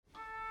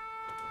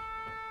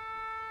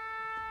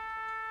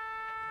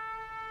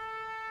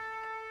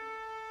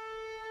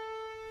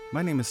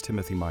My name is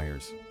Timothy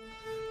Myers.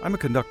 I'm a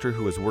conductor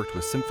who has worked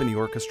with symphony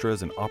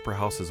orchestras and opera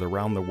houses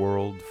around the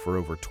world for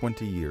over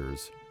 20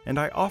 years, and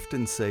I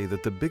often say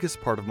that the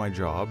biggest part of my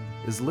job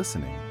is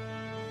listening.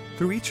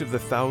 Through each of the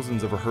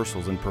thousands of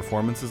rehearsals and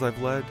performances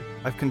I've led,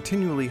 I've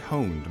continually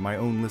honed my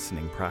own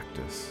listening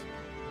practice.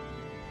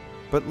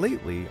 But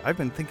lately, I've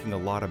been thinking a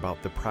lot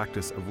about the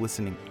practice of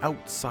listening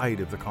outside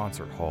of the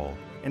concert hall,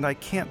 and I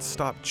can't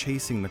stop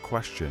chasing the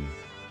question,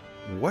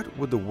 what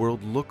would the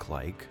world look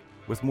like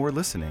with more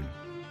listening?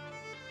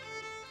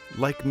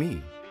 Like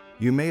me,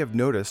 you may have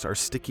noticed our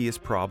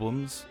stickiest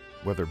problems,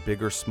 whether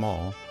big or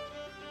small,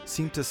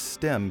 seem to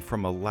stem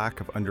from a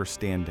lack of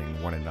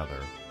understanding one another.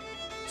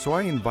 So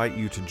I invite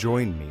you to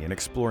join me in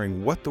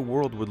exploring what the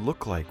world would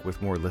look like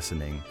with more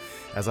listening,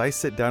 as I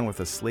sit down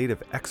with a slate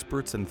of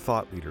experts and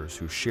thought leaders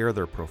who share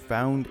their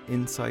profound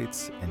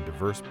insights and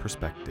diverse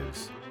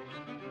perspectives.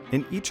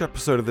 In each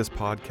episode of this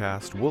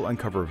podcast, we'll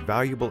uncover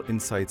valuable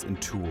insights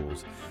and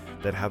tools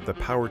that have the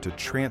power to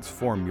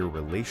transform your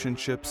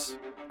relationships,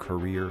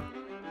 career,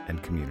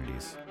 and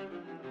communities.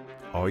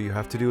 All you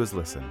have to do is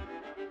listen.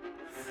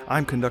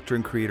 I'm conductor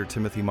and creator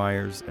Timothy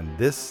Myers, and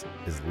this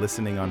is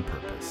Listening on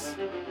Purpose.